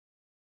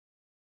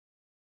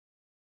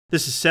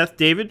This is Seth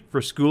David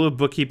for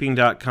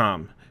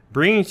schoolofbookkeeping.com,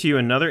 bringing to you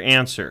another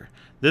answer.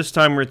 This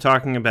time we're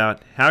talking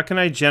about how can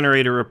I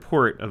generate a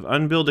report of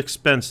unbilled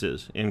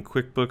expenses in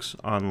QuickBooks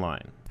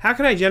Online. How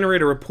can I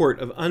generate a report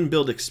of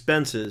unbilled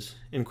expenses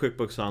in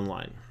QuickBooks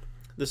Online?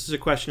 This is a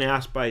question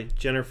asked by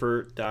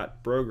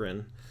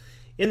Jennifer.Brogren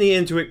in the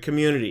Intuit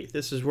community.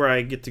 This is where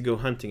I get to go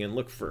hunting and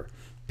look for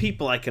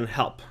people I can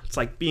help. It's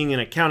like being an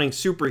accounting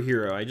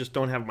superhero. I just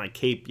don't have my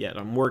cape yet.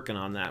 I'm working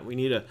on that. We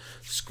need a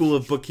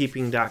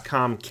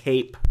schoolofbookkeeping.com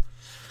cape.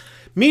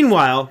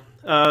 Meanwhile,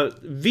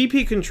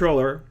 VP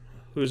Controller,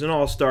 who's an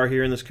all-star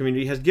here in this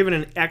community, has given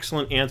an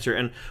excellent answer.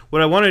 And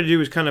what I wanted to do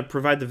is kind of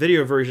provide the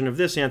video version of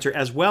this answer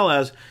as well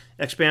as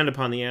expand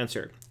upon the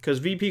answer. Because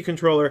VP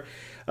Controller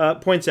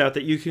points out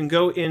that you can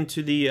go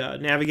into the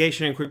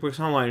navigation in QuickBooks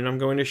Online, and I'm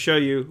going to show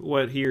you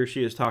what he or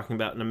she is talking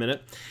about in a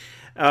minute.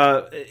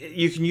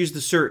 You can use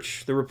the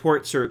search, the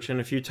report search, and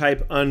if you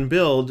type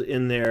unbilled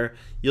in there,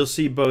 you'll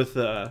see both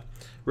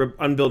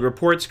unbilled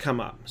reports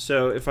come up.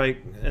 So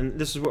and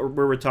this is where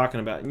we're talking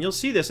about, and you'll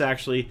see this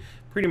actually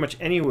pretty much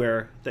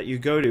anywhere that you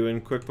go to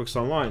in QuickBooks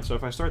Online. So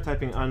if I start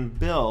typing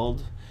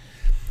unbilled,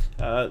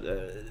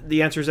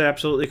 the answer is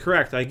absolutely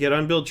correct. I get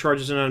unbilled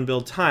charges and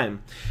unbilled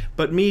time.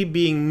 But me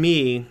being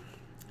me,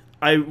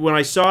 when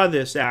I saw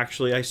this,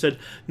 actually, I said,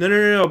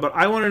 no, but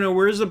I want to know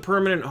where's the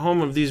permanent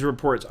home of these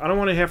reports. I don't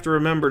want to have to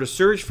remember to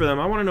search for them.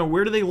 I want to know,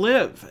 where do they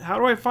live? How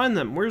do I find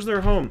them? Where's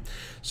their home?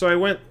 So I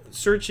went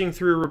searching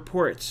through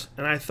reports,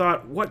 and I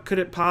thought, what could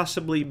it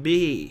possibly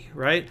be,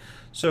 right?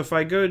 So if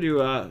I go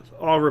to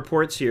all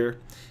reports here,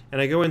 and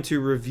I go into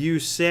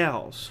review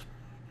sales,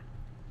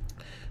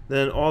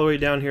 then all the way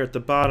down here at the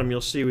bottom,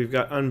 you'll see we've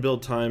got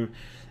unbilled time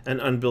and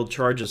unbilled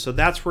charges. So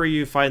that's where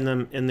you find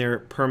them in their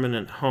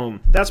permanent home.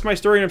 That's my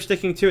story, and I'm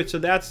sticking to it. So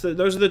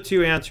those are the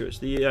two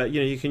answers.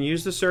 You can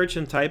use the search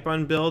and type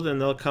unbilled,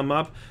 and they'll come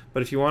up.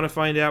 But if you want to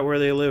find out where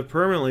they live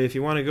permanently, if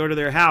you want to go to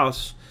their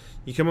house,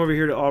 you come over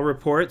here to all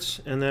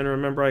reports, and then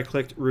remember I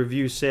clicked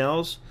review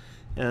sales,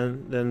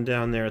 and then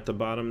down there at the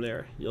bottom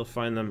there, you'll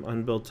find them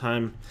unbilled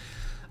time,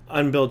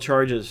 unbilled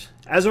charges.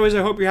 As always,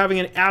 I hope you're having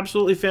an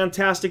absolutely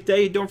fantastic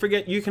day. Don't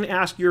forget, you can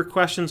ask your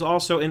questions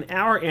also in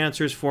our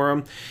answers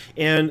forum,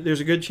 and there's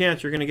a good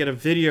chance you're going to get a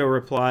video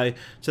reply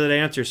to that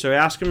answer. So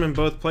ask them in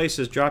both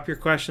places. Drop your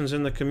questions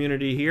in the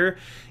community here,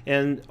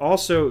 and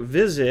also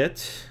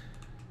visit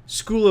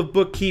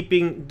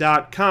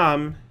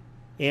schoolofbookkeeping.com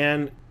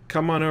and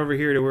come on over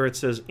here to where it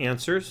says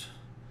answers,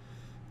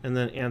 and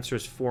then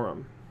answers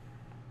forum.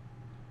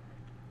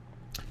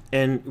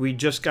 And we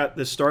just got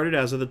this started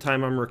as of the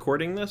time I'm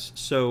recording this.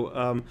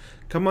 So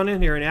come on in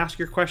here and ask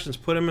your questions.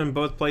 Put them in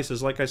both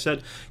places. Like I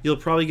said, you'll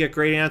probably get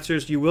great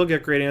answers. You will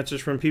get great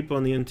answers from people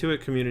in the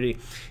Intuit community.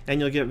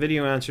 And you'll get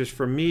video answers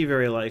from me,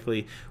 very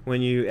likely,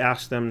 when you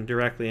ask them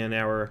directly in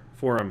our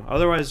forum.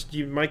 Otherwise,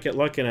 you might get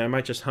lucky, and I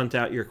might just hunt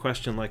out your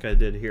question like I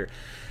did here.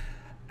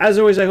 As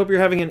always, I hope you're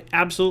having an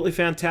absolutely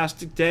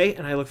fantastic day,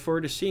 and I look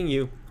forward to seeing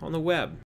you on the web.